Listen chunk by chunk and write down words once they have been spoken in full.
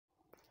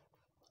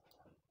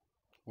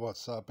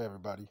What's up,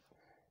 everybody?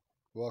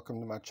 Welcome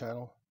to my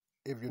channel.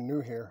 If you're new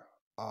here,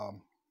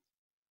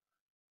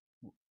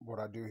 what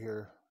I do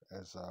here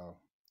is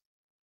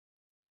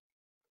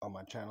on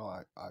my channel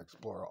I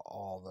explore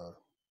all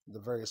the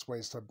various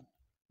ways to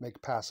make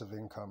passive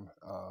income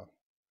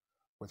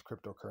with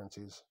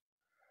cryptocurrencies.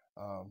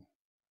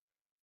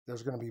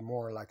 There's going to be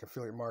more like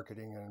affiliate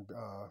marketing and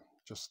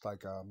just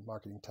like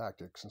marketing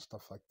tactics and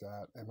stuff like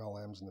that,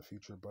 MLMs in the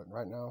future, but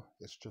right now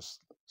it's just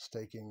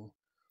staking,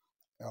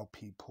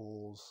 LP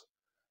pools,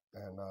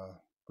 and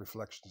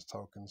reflections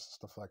tokens,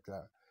 stuff like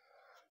that.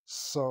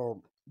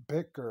 So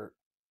Bitgert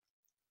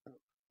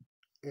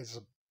is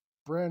a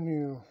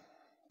pretty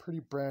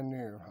brand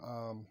new,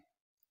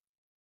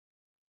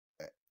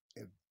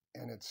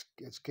 and it's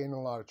gaining a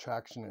lot of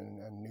traction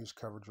and news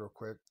coverage real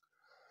quick.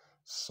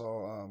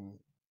 So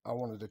I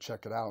wanted to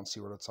check it out and see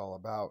what it's all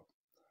about.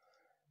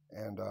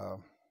 And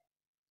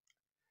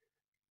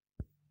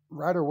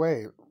right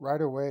away,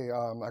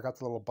 I got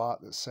the little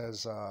bot that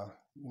says,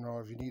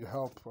 if you need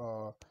help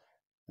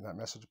in that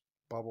message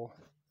bubble,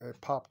 it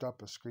popped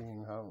up a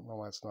screen. I don't know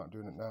why it's not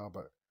doing it now,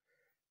 but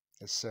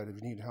it said, if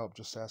you need help,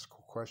 just ask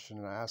a question.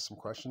 And I asked some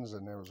questions,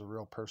 and there was a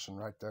real person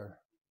right there,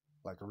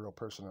 like a real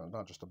person,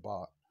 not just a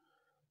bot.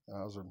 And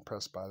I was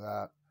impressed by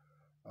that.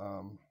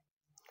 I'm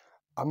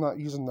not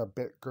using the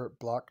Bitgert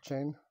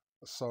blockchain.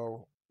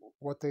 So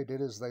what they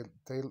did is they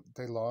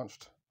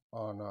launched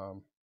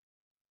on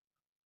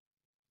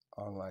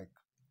like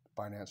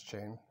Binance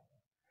chain,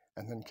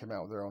 and then came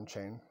out with their own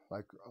chain.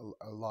 Like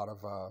a lot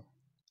of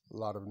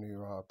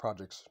new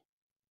projects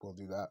will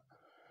do that.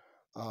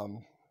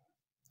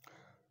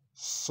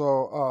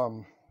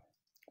 So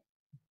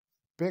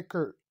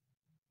Bitgert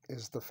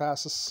is the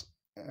fastest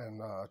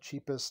and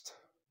cheapest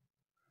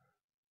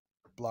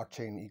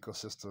blockchain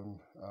ecosystem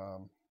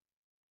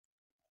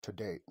to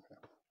date.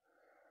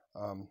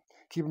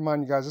 Keep in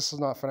mind, you guys, this is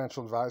not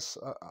financial advice.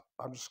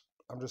 I'm just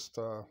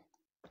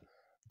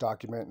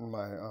documenting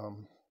my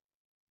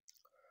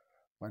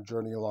my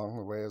journey along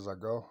the way as I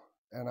go,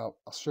 and I'll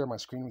share my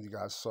screen with you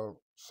guys. So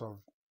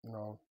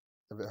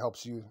if it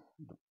helps you,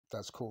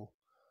 that's cool.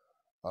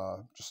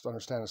 Just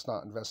understand it's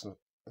not investment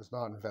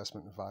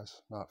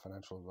advice, not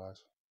financial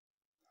advice.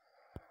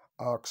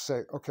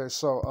 Okay,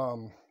 so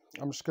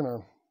I'm just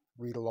gonna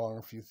read along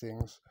a few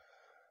things.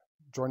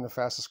 Join the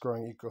fastest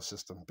growing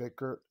ecosystem.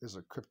 Bitgert is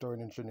a crypto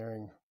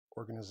engineering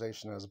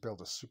organization that has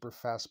built a super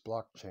fast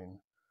blockchain,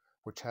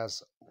 which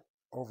has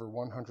over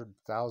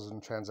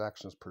 100,000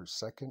 transactions per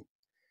second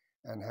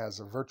and has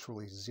a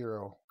virtually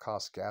zero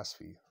cost gas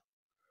fee.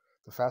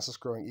 The fastest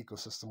growing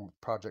ecosystem with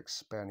projects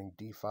spanning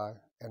DeFi,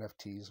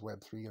 NFTs,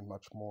 Web3, and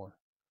much more.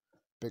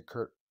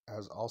 Bitgert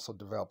has also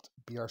developed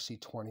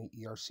BRC20,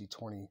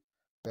 ERC20,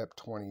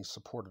 BEP20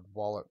 supported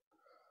wallet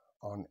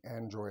on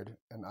Android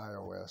and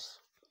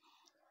iOS.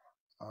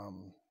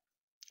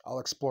 I'll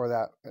explore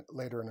that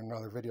later in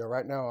another video.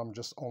 Right now, I'm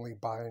just only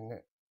buying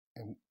it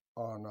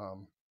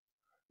on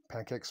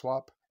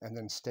PancakeSwap and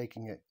then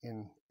staking it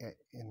in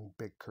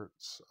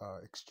Bitgert's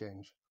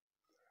exchange.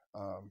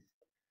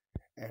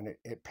 And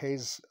it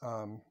pays.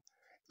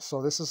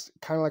 So this is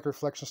kind of like a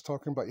reflections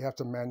token, but you have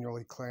to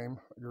manually claim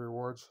your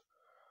rewards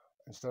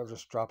instead of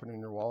just dropping it in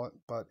your wallet.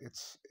 But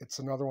it's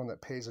another one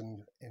that pays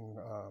in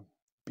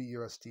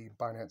BUSD,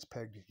 Binance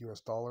pegged US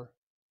dollar.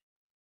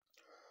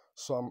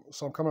 So I'm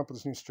coming up with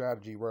this new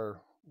strategy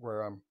where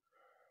I'm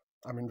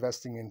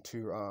investing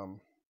into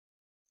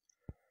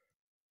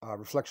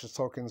reflections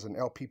tokens and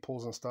LP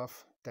pools and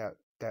stuff that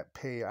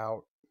pay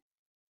out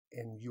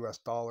in US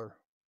dollar.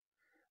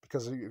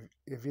 Because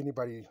if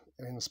anybody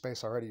in the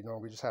space already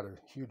we just had a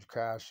huge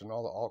crash and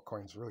all the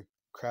altcoins really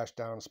crashed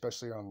down,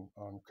 especially on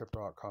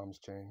Crypto.com's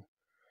chain.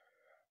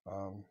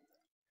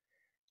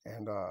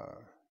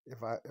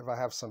 If I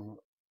have some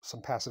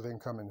passive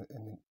income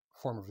in the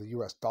form of the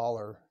US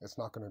dollar, it's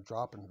not going to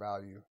drop in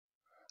value.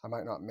 I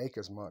might not make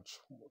as much.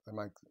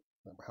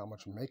 How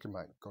much I'm making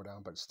might go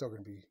down, but it's still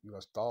going to be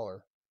US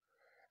dollar,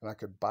 and I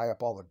could buy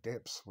up all the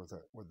dips with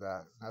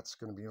that. That's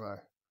going to be my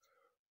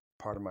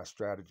part of my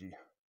strategy.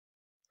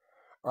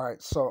 All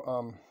right,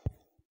 so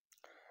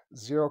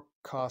zero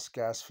cost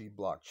gas fee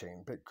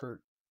blockchain. Bitgert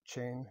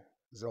chain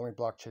is the only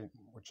blockchain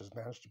which has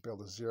managed to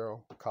build a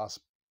zero cost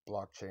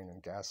blockchain,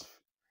 and gas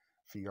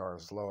fee are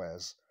as low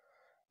as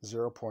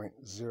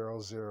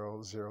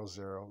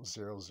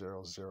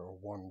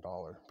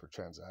 $0.00000001 per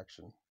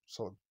transaction.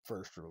 So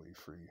virtually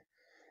free.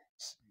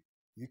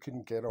 You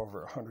can get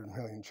over 100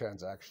 million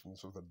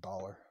transactions with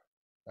 $1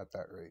 at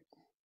that rate.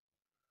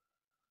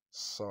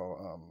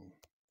 So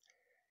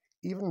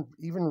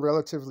even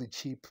relatively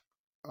cheap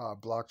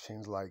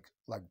blockchains like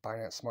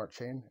Binance Smart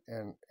Chain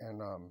and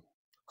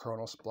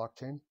Kronos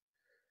blockchain,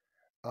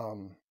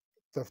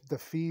 the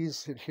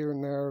fees here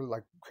and there,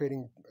 like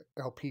creating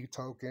LP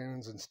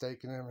tokens and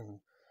staking them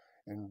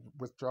and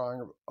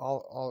withdrawing,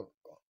 all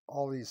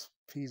these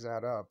fees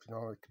add up. It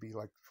could be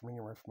like from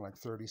anywhere from like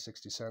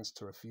 30-60 cents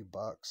to a few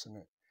bucks,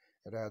 and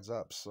it adds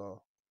up.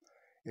 So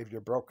if you're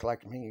broke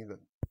like me,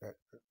 that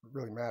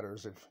really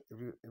matters. If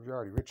you're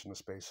already rich in the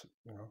space,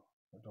 it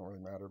don't really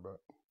matter. But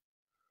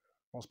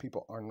Most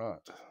people are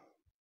not.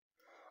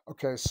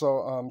 Okay,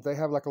 so they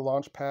have like a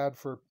launch pad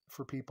for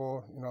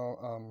people,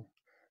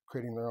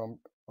 creating their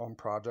own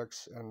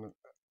projects and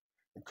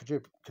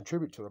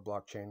contribute to the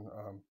blockchain,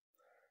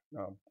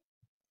 uh,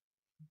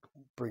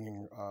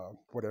 bringing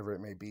whatever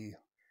it may be,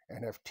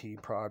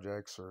 NFT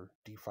projects or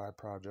DeFi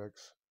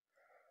projects.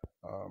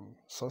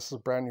 So this is a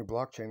brand new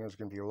blockchain. There's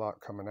going to be a lot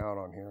coming out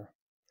on here.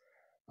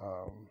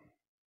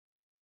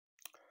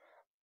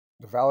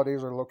 The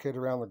validators are located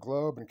around the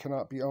globe and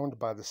cannot be owned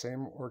by the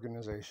same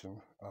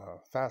organization.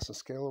 Fast and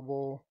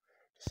scalable,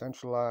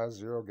 decentralized,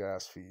 zero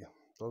gas fee.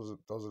 Those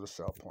are the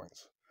sell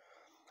points.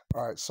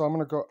 All right, so I'm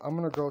gonna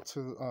go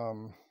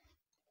to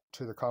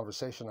the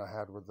conversation I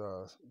had with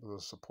the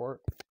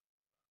support.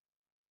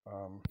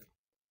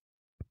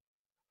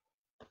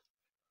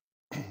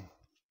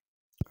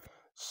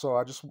 So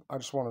I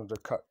just wanted to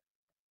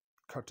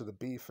cut to the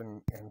beef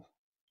and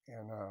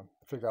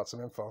figure out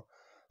some info.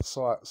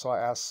 So I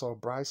asked, so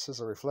BRISE is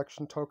a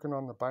reflection token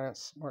on the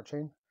Binance Smart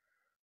Chain.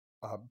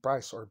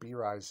 BRISE or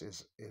BRISE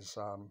is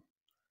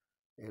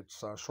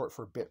it's short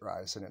for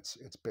BitRise, and it's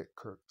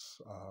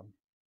Bitgert's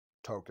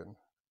token.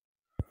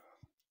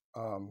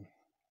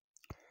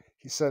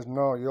 He says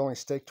no, you only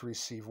stake to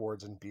receive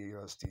rewards in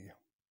BUSD.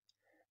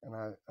 And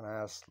I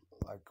asked,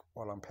 like,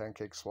 what on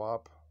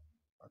PancakeSwap,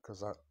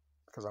 because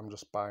I'm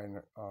just buying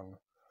it on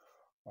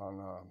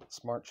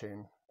Smart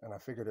Chain, and I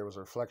figured it was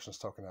a reflections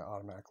token that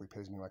automatically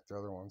pays me like the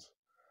other ones.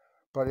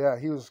 But yeah,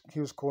 he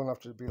was cool enough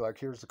to be like,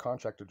 here's the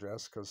contract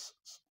address, because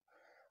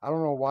I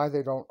don't know why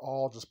they don't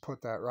all just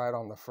put that right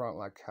on the front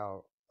like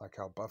how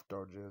Buff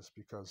Doge is,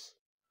 because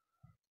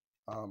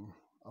a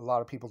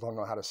lot of people don't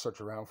know how to search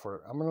around for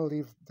it. I'm going to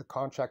leave the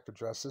contract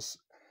address.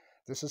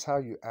 This is how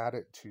you add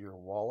it to your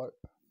wallet,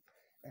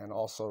 and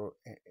also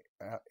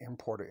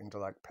import it into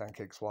like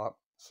PancakeSwap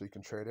so you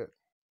can trade it.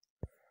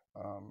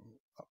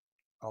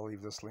 I'll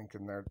leave this link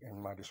in there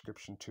in my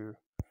description too.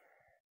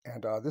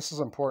 And this is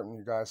important,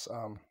 you guys.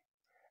 And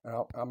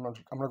I'm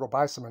gonna go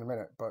buy some in a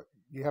minute, but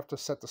you have to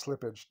set the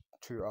slippage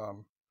to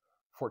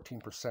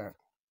 14%.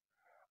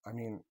 I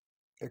mean,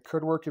 it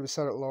could work if you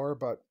set it lower,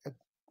 but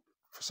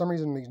for some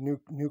reason these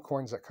new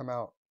coins that come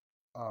out,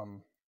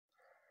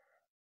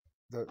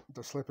 the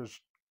slippage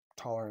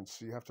tolerance,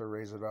 you have to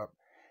raise it up.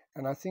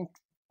 And I think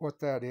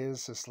what that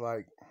is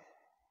like,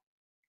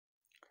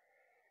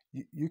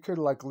 you could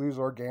like lose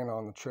or gain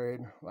on the trade.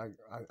 Like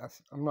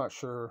I'm not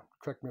sure,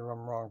 correct me if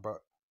I'm wrong,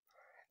 but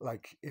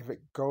like if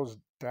it goes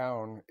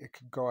down, it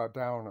could go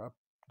down up,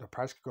 the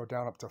price could go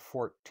down up to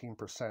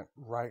 14%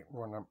 right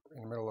when I'm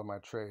in the middle of my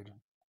trade,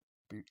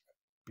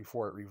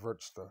 before it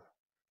reverts the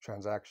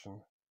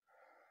transaction.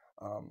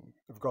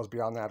 If it goes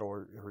beyond that,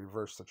 or it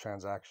reverse the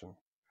transaction.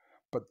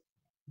 But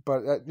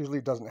that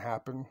usually doesn't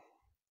happen.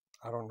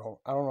 I don't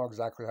know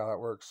exactly how that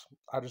works.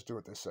 I just do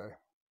what they say.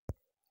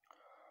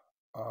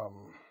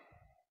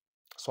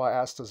 So I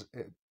asked, does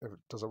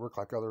it work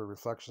like other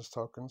reflections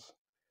tokens?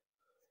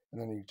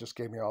 And then he just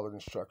gave me all the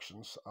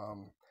instructions.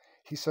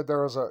 He said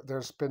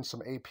there's been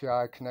some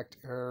API connect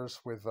errors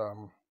with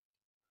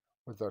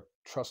the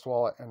Trust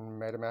Wallet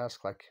and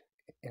MetaMask, like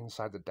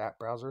inside the dapp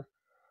browser.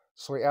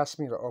 So he asked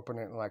me to open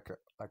it in like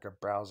a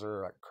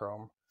browser like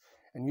Chrome,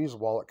 and use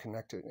Wallet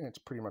Connected, and it's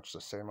pretty much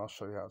the same. I'll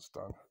show you how it's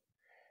done.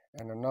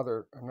 And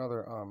another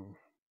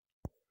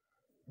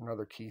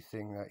key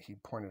thing that he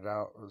pointed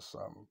out was,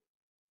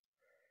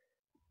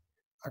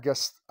 I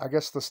guess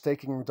the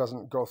staking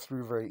doesn't go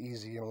through very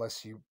easy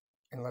unless you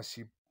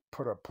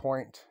put a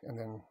point and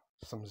then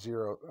some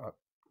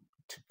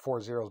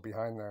 4 zeros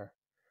behind there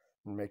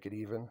and make it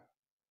even.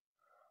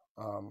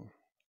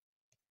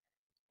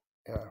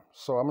 Yeah,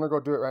 so I'm gonna go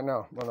do it right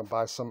now. I'm gonna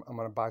buy some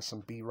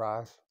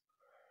BRISE.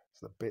 It's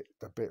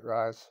the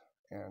BitRise,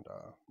 and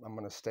I'm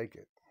gonna stake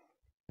it.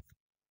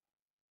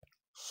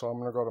 So I'm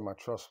gonna go to my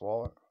Trust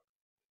Wallet.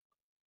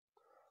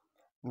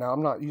 Now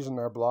I'm not using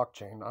their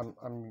blockchain.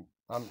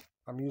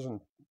 I'm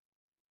using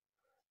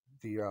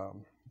the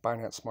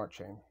Binance Smart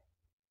Chain,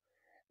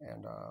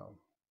 and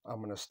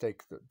I'm gonna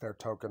stake their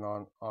token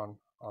on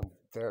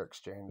their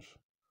exchange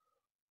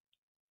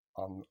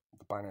on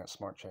the Binance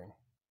Smart Chain.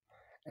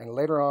 And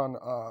later on,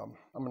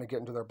 I'm gonna get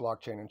into their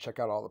blockchain and check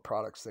out all the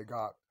products they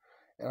got.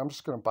 And I'm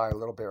just gonna buy a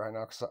little bit right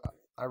now because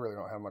I really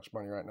don't have much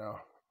money right now.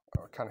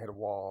 I kind of hit a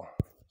wall,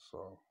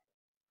 so.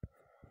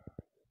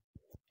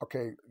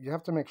 Okay, you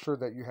have to make sure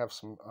that you have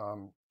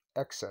some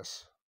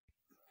excess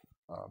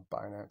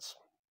Binance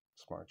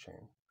Smart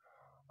Chain.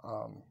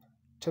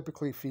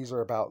 Typically, fees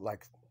are about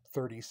like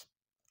 30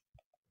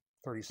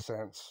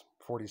 cents,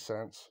 40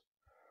 cents,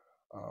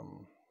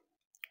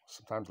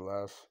 sometimes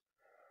less.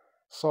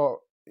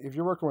 So if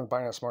you're working with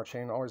Binance Smart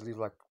Chain, always leave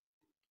like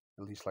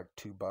at least like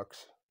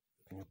 $2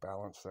 in your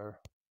balance there.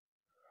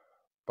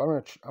 But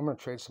I'm gonna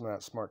trade some of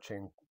that Smart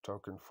Chain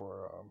token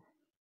for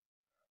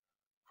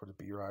the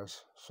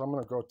BRISE. So I'm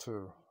gonna go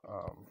to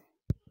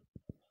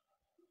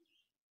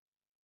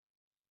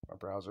my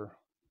browser,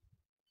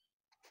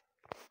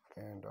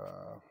 and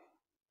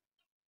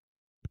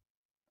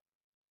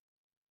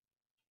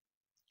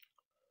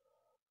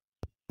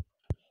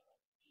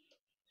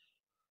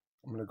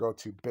I'm I'm going to go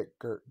to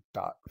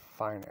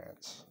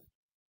Bitgert.finance.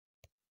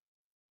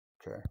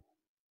 Okay.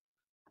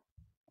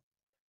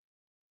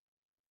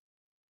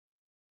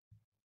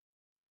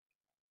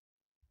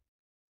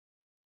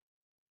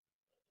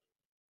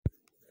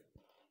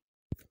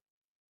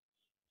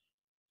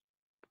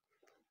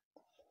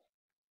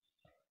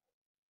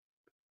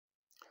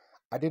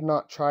 I did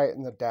not try it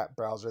in the dapp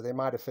browser. They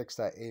might have fixed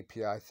that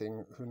API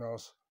thing. Who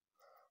knows?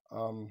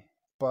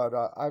 But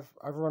I've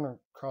run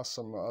across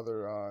some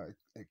other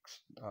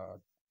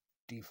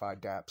DeFi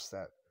dapps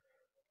that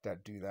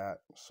do that.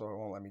 So it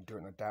won't let me do it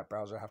in the dapp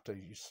browser. I have to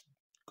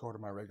go to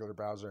my regular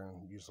browser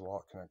and use the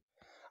wallet connect.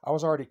 I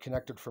was already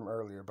connected from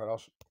earlier, but I'll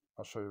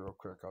show you real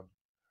quick. I'll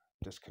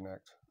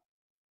disconnect.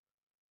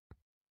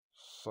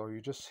 So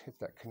you just hit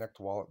that connect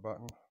wallet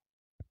button.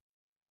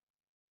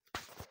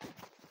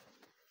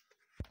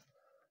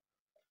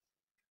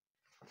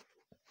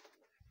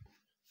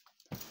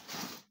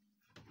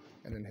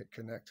 And then hit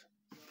connect.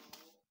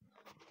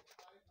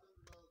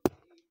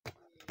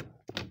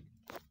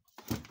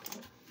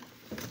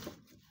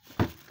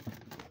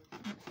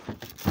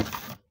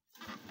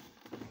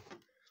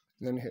 And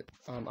then hit,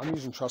 I'm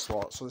using Trust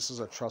Wallet, so this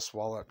is a Trust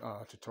Wallet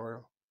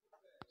tutorial.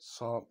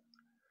 So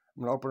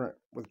I'm gonna open it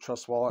with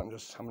Trust Wallet and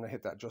I'm gonna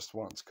hit that just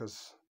once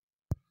because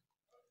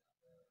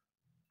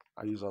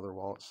I use other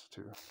wallets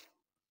too.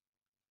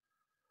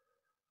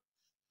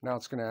 Now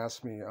it's gonna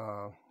ask me,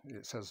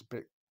 it says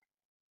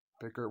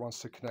Bitgert wants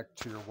to connect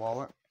to your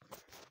wallet.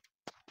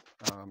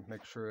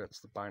 Make sure it's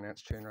the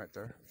Binance chain right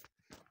there,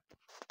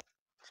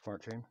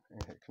 smart chain,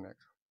 and hit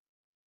connect.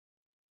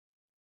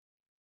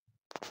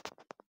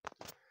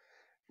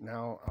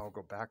 Now I'll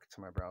go back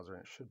to my browser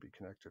and it should be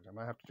connected. I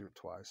might have to do it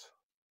twice.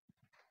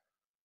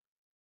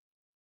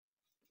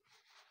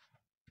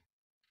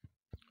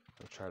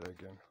 I'll try it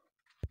again.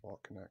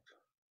 Wallet connect.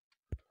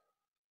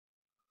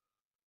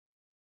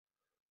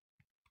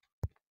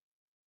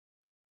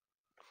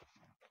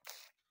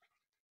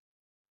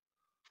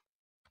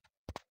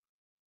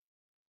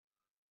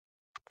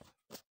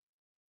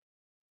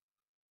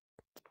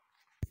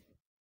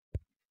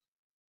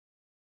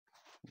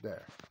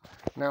 There.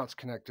 Now it's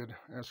connected.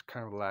 It's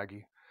kind of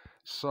laggy.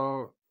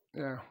 So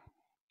yeah,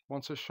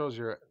 once it shows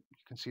you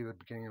can see the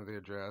beginning of the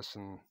address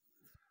and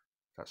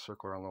that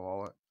circle around the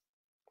wallet.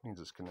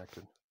 Means it's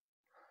connected.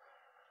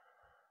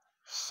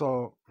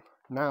 So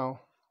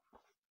now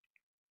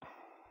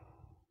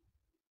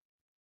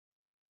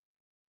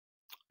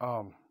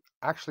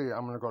actually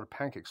I'm gonna go to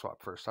PancakeSwap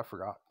first. I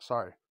forgot.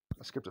 Sorry,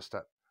 I skipped a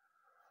step.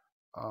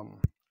 So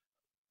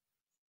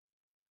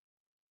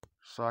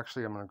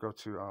actually I'm gonna go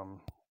to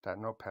that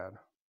notepad,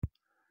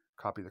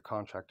 copy the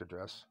contract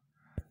address.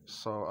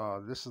 So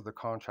this is the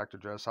contract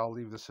address. I'll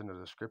leave this in the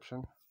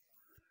description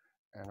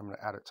and I'm gonna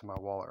add it to my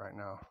wallet right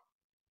now.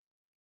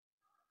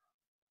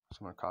 So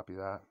I'm gonna copy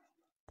that.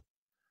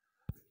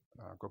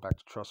 Go back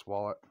to Trust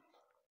Wallet.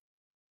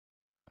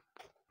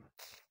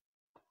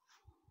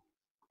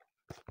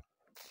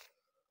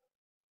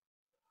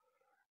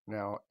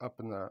 Now up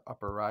in the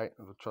upper right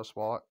of the Trust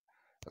Wallet,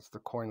 that's the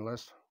coin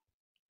list.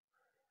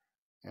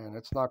 And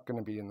it's not going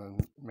to be in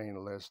the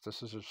main list.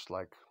 This is just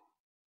like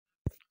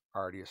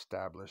already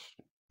established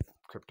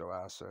crypto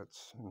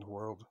assets in the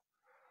world.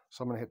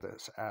 So I'm going to hit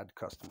this add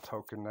custom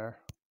token there.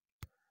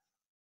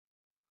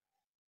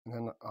 And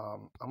then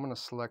I'm going to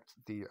select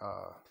the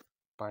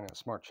Binance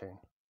Smart Chain.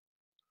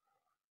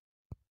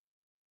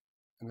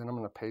 And then I'm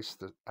going to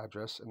paste the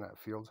address in that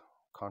field,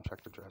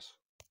 contract address.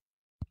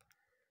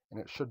 And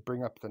it should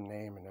bring up the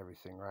name and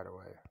everything right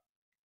away.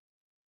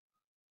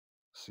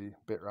 See,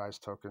 BitRise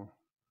token,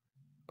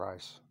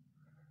 Bryce.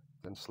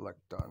 Then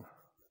select done.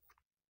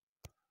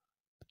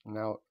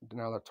 Now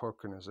that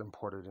token is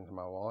imported into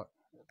my wallet.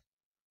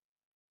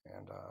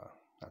 And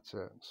that's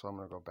it. So I'm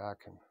going to go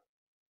back and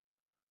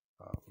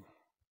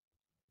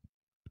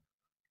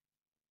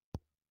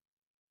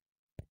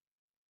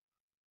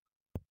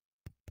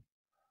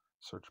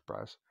search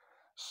Bryce.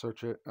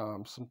 Search it.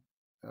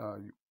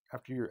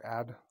 After you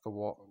add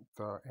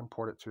the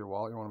import it to your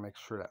wallet, you want to make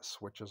sure that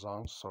switch is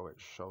on so it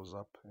shows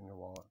up in your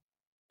wallet.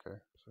 Okay,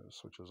 so it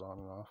switches on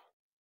and off.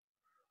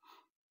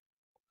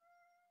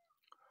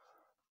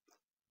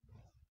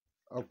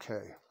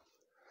 Okay,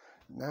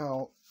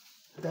 now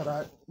that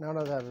I've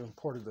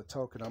imported the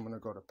token, I'm going to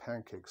go to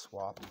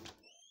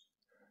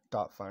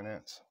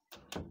PancakeSwap.finance,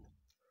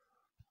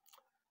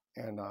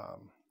 and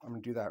I'm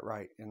going to do that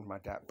right in my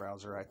dapp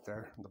browser right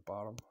there at the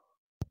bottom.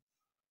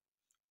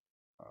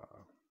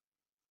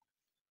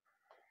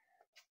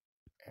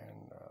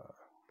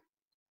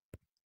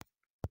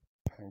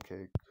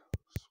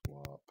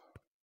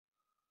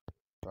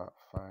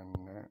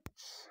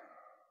 PancakeSwap.finance.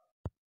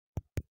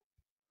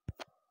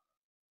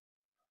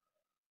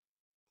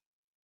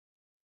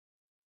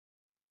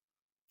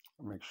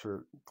 Make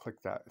sure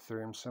click that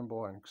Ethereum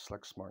symbol and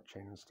select Smart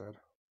Chain instead.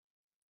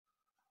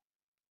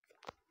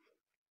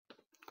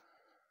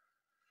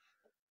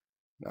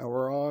 Now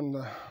we're on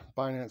the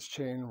Binance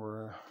chain.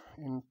 We're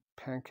in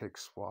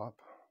PancakeSwap.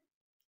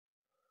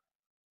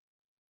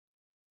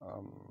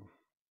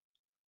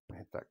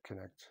 Hit hit that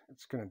connect.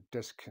 It's gonna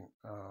disconnect.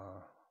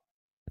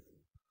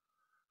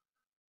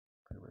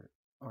 Wait.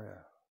 Oh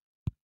yeah,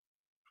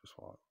 just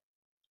wallet.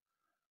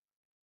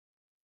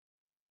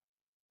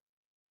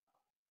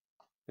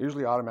 It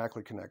usually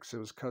automatically connects. It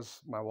was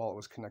because my wallet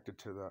was connected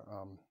to the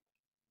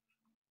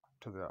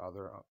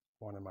other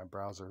one in my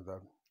browser,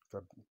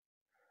 the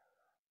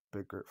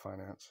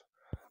Bitgert.finance.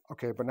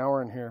 Okay, but now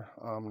we're in here.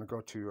 I'm gonna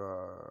go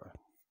to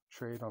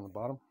trade on the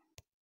bottom.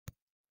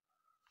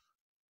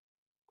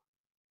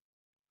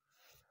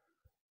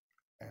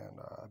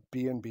 And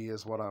BNB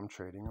is what I'm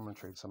trading. I'm going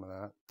to trade some of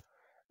that.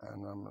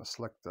 And I'm going to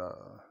select the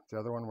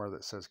other one where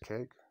it says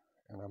cake.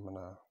 And I'm going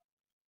to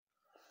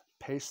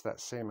paste that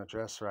same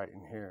address right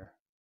in here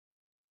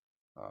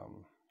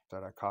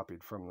that I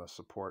copied from the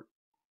support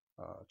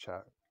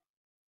chat.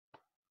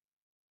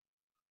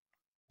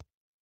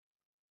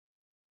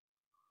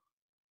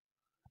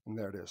 And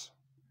there it is,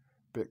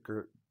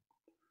 Bitgert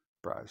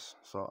BRISE.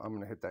 So I'm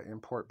going to hit that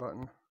import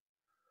button.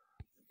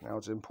 Now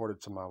it's imported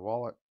to my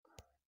wallet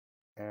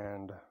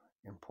and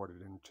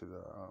imported into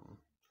the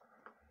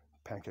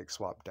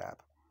PancakeSwap dapp.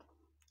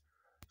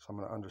 So I'm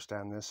going to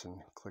understand this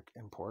and click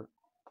import.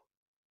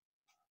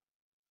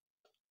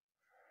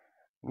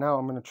 Now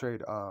I'm going to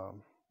trade,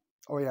 oh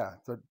yeah,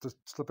 the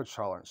slippage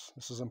tolerance.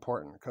 This is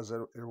important because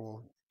it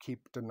will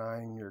keep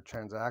denying your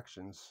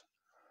transactions.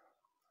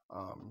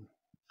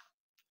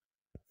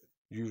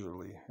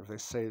 Usually, if they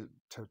say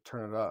to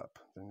turn it up,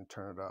 then you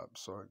turn it up,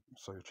 so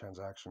your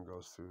transaction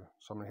goes through.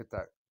 So I'm going to hit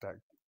that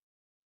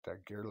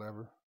gear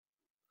lever,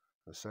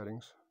 the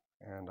settings,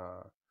 and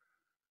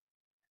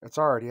it's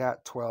already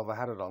at 12. I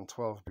had it on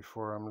 12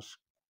 before.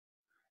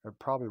 It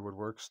probably would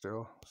work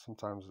still.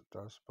 Sometimes it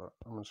does, but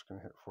I'm just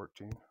going to hit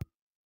 14,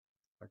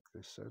 like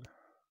they said,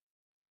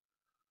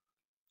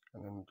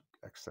 and then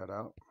X that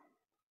out.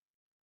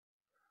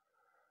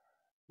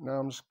 Now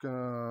I'm just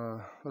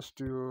gonna, let's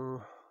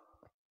do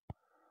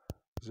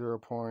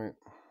 0.02.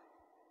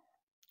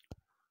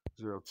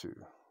 Let's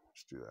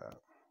do that.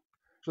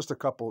 Just a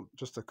couple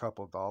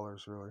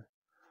dollars, really.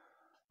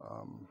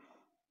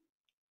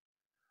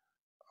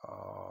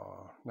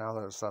 Now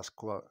that it's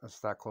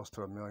that close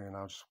to $1 million,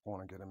 I just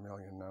want to get $1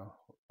 million now.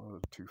 What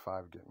would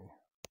 2.5 get me?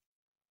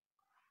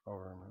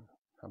 Over $1 million.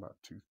 How about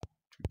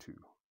 2.2?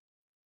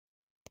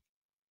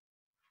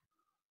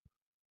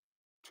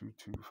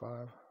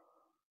 2.25.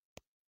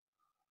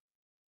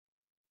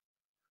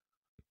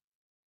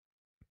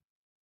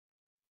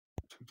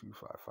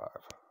 2.255.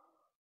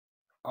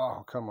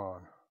 Oh, come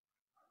on.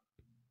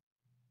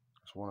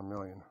 Just won $1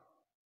 million.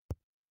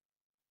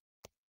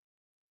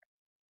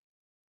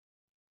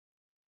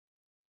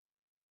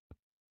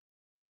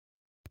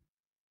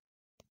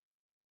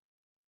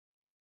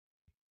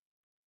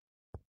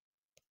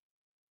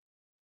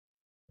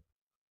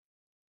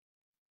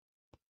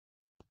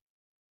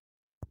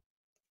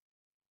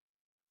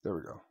 There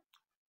we go.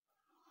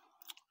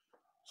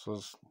 So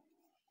it's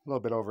a little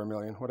bit over $1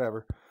 million,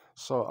 whatever.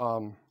 So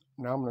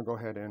now I'm going to go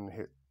ahead and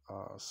hit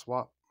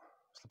swap.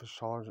 Slippage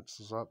tolerance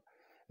is up.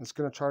 And it's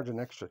going to charge an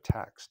extra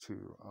tax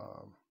too.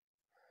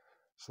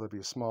 So there'll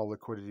be a small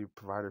liquidity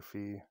provider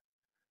fee.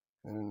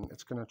 And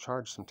it's going to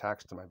charge some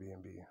tax to my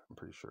BNB, I'm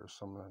pretty sure.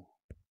 So I'm going to,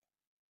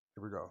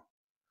 here we go.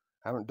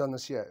 I haven't done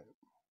this yet.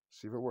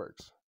 See if it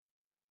works.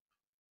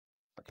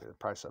 Okay, the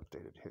price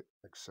updated. Hit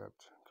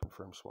accept,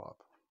 confirm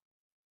swap.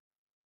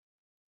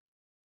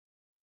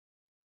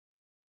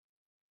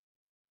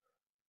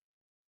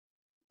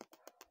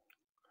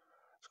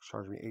 It's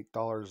charged me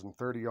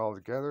 $8.30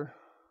 altogether.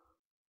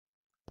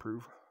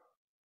 Approve.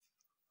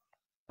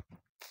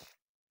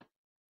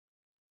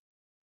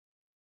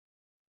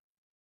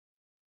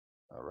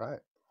 All right.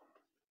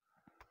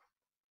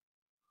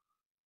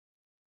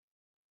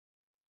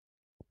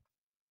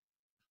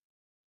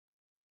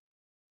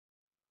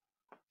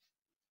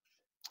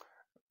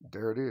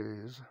 There it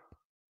is.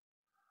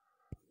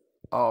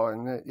 Oh,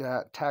 and it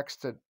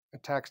taxed it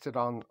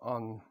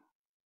on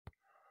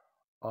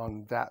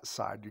that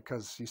side,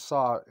 because you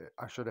saw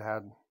I should have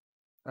had.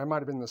 That might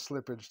have been the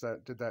slippage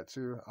that did that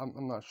too.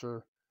 I'm not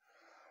sure,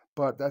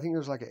 but I think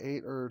there's like an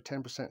 8 or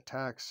 10%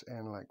 tax,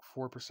 and like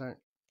 4%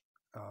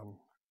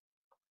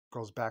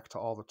 goes back to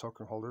all the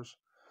token holders.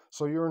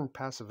 So you earn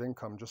passive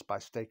income just by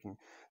staking.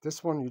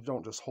 This one, you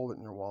don't just hold it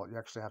in your wallet. You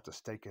actually have to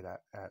stake it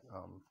at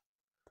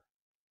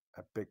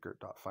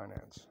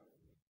Bitgert.finance.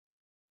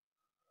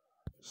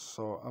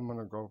 So I'm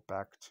gonna go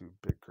back to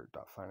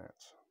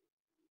Bitgert.finance.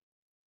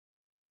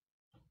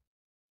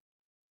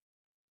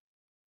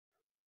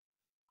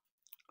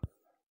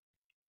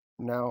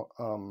 Now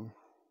I'm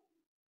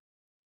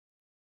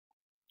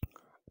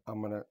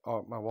gonna,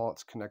 oh, my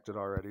wallet's connected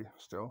already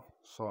still,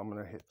 so I'm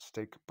gonna hit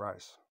stake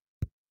BRISE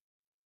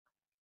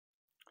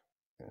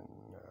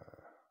and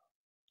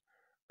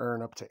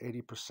earn up to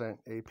 80%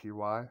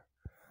 APY.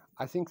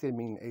 I think they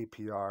mean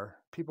APR.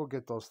 People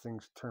get those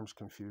terms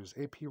confused.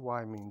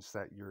 APY means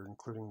that you're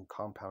including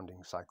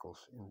compounding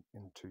cycles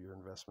into your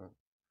investment.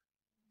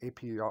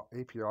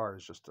 APR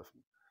is just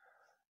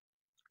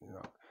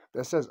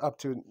that says up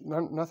to.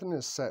 Nothing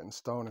is set in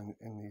stone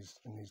in these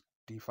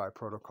DeFi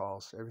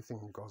protocols.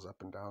 Everything goes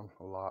up and down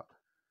a lot.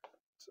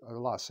 It's a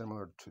lot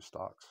similar to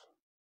stocks.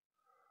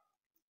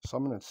 So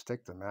I'm going to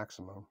stake the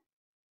maximum,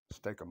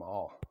 stake them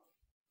all.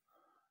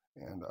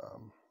 And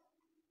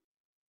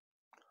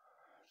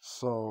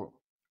so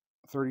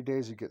 30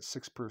 days, you get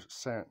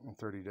 6% in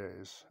 30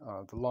 days.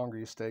 The longer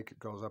you stake, it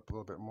goes up a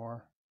little bit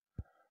more.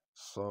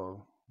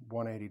 So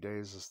 180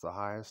 days is the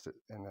highest,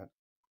 and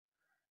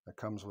it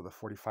comes with a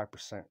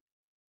 45%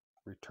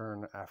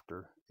 return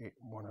after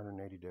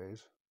 180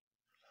 days,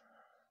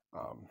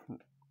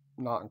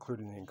 not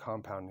including any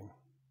compounding.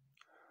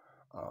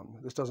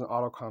 This doesn't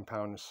auto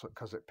compound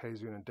because it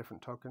pays you in a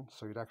different token,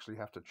 so you'd actually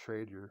have to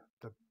trade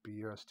the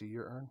BUSD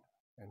you earn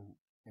and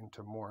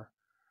into more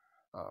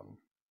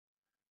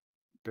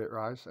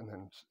BitRise and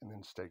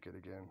then stake it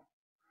again.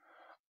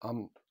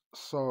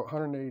 So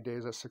 180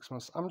 days at 6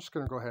 months. I'm just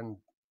going to go ahead and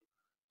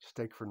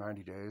stake for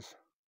 90 days.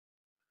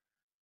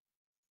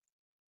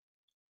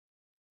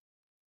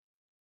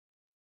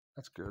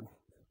 That's good.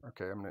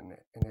 Okay, I'm going to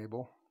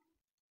enable.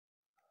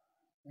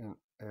 And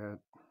it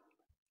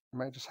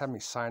might just have me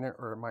sign it,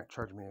 or it might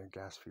charge me a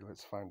gas fee.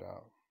 Let's find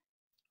out.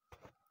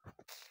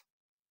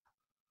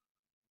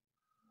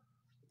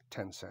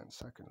 10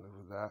 cents. I can live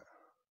with that.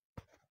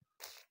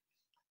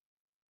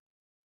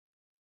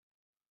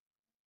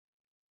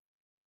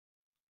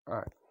 All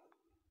right.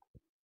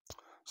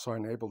 So I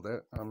enabled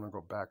it. I'm going to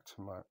go back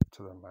to my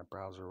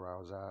browser where I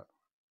was at.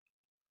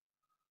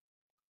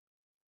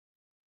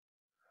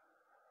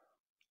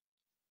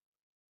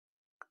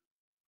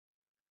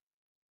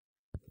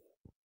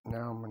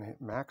 Now I'm going to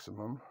hit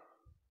maximum,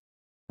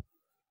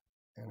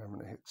 and I'm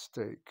going to hit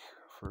stake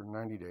for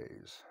 90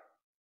 days.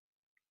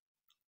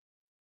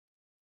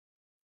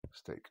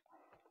 Stake.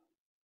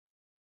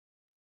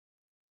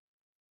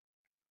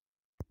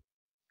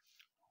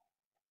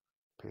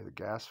 Pay the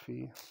gas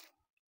fee,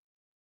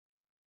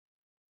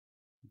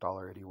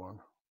 $1.81.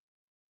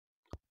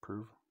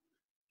 Approve.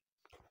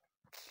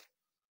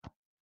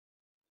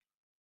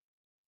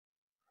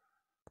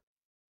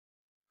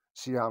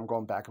 See how I'm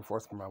going back and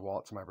forth from my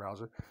wallet to my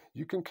browser?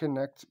 You can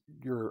connect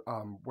your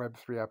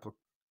Web3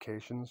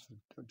 applications,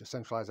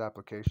 decentralized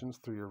applications,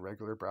 through your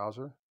regular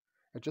browser.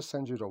 It just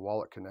sends you to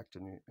Wallet Connect,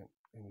 and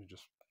you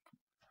just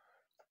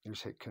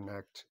hit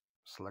connect,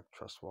 select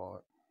Trust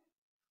Wallet.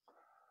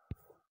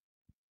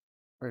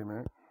 Wait a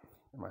minute,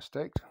 am I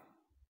staked?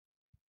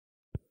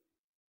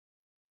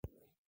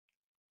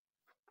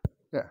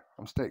 Yeah,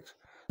 I'm staked.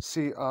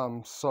 See,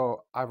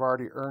 so I've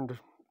already earned,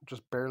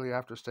 just barely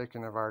after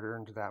staking, I've already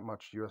earned that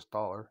much US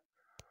dollar.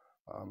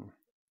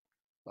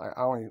 I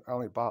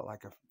only bought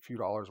like a few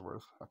dollars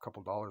worth, a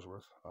couple dollars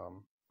worth.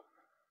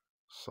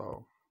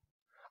 So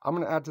I'm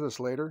gonna add to this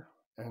later,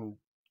 and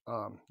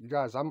you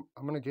guys, I'm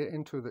gonna get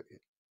into the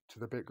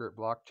Bitgert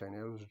blockchain.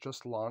 It was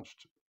just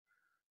launched,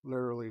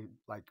 literally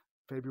like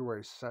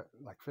February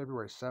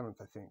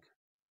 7th, I think.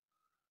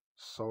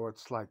 So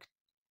it's like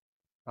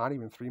not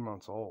even 3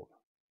 months old,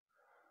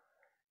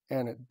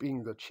 and it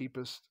being the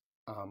cheapest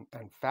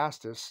and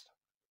fastest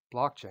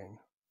blockchain.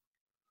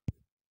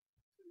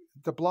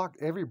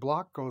 Every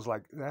block goes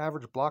like, the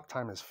average block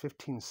time is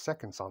 15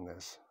 seconds on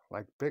this.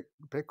 Like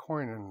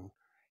Bitcoin and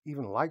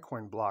even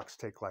Litecoin blocks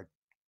take like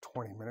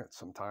 20 minutes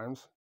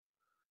sometimes,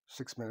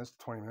 6 minutes,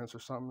 20 minutes or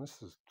something.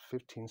 This is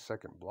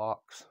 15-second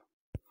blocks.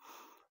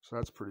 So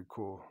that's pretty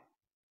cool.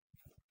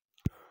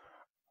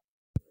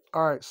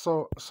 All right,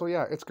 so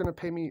yeah, it's going to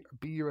pay me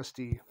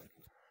BUSD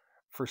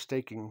for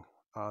staking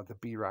the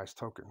BRISE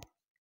token.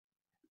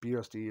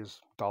 BUSD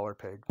is dollar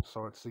peg,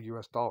 so it's the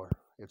US dollar.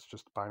 It's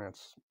just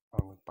Binance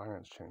on the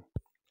Binance chain.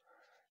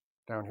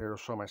 Down here, it'll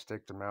show my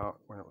staked amount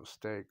when it was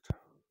staked.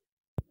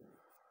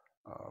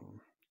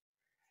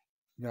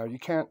 Now you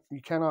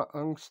cannot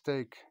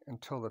unstake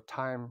until the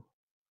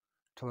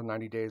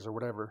 90 days or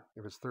whatever.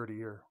 If it's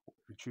 30 or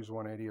if you choose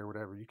 180 or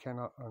whatever, you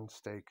cannot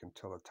unstake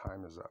until the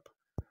time is up.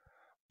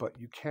 But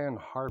you can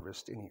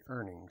harvest any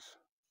earnings.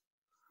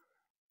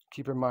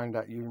 Keep in mind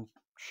that you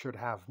should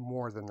have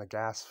more than the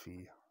gas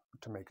fee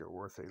to make it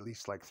worth it, at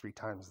least like 3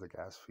 times the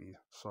gas fee.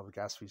 So if the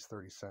gas fee is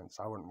 30 cents,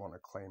 I wouldn't want to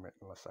claim it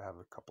unless I have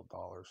a couple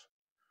dollars.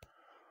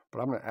 But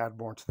I'm going to add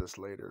more to this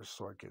later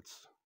so it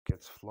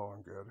gets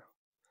flowing good.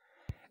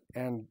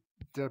 And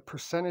the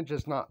percentage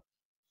is not,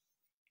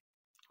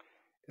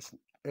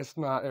 it's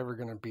not ever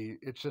going to be,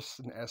 it's just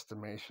an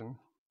estimation,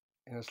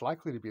 and it's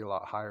likely to be a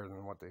lot higher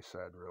than what they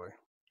said, really.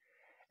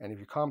 And if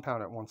you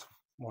compound it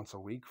once a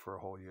week for a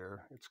whole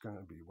year, it's going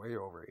to be way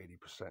over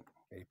 80%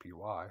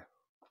 APY,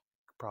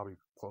 probably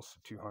close to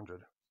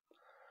 200,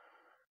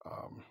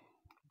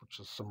 which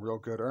is some real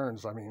good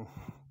earns. I mean,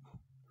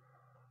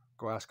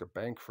 go ask a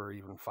bank for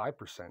even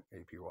 5%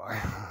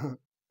 APY.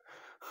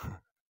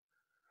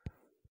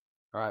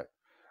 All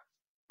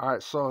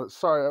right. So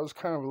sorry, that was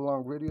kind of a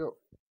long video,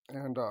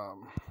 and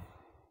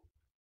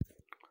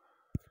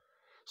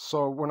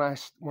so when I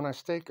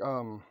stake,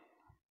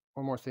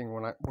 one more thing,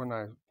 when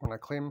I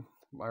claim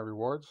my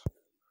rewards,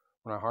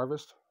 when I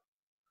harvest,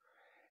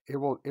 it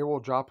will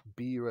drop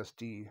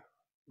BUSD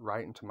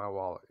right into my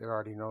wallet. It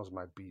already knows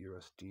my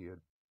BUSD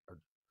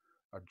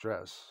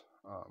address.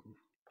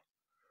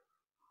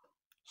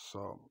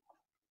 So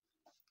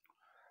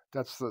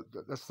that's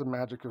the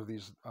magic of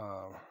these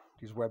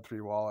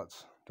Web3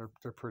 wallets.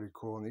 They're pretty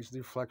cool, and these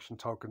deflection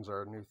tokens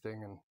are a new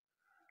thing, and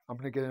I'm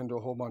gonna get into a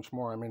whole bunch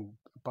more. I mean,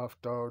 Buff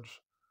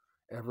Doge,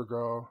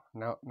 Evergrow.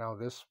 Now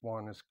this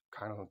one is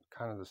kind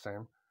of the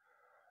same.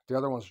 The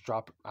other ones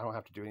drop. I don't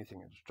have to do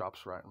anything. It just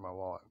drops right in my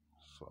wallet.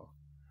 So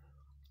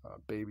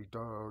Baby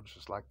Doge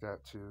is like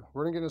that too.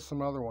 We're gonna get into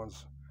some other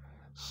ones.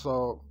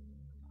 So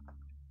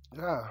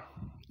yeah,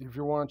 if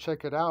you want to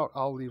check it out,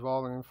 I'll leave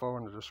all the info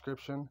in the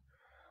description.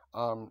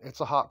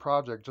 It's a hot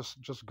project.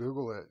 Just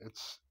Google it.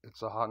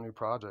 It's a hot new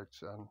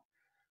project, and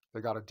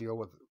they got to deal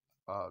with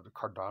the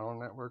Cardano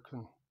network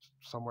in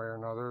some way or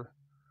another.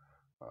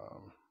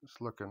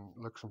 It's looking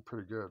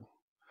pretty good.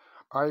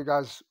 All right, you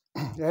guys.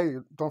 Hey,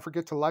 don't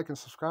forget to like and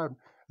subscribe.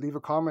 Leave a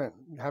comment.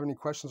 You have any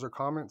questions or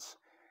comments?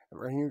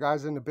 Are you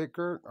guys into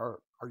Bitgert, or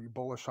are you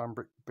bullish on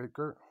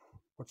Bitgert?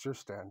 What's your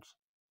stance?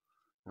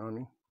 You know what I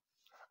mean?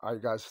 All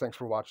right, guys. Thanks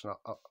for watching.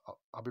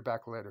 I'll be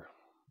back later.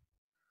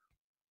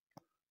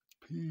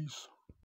 Peace.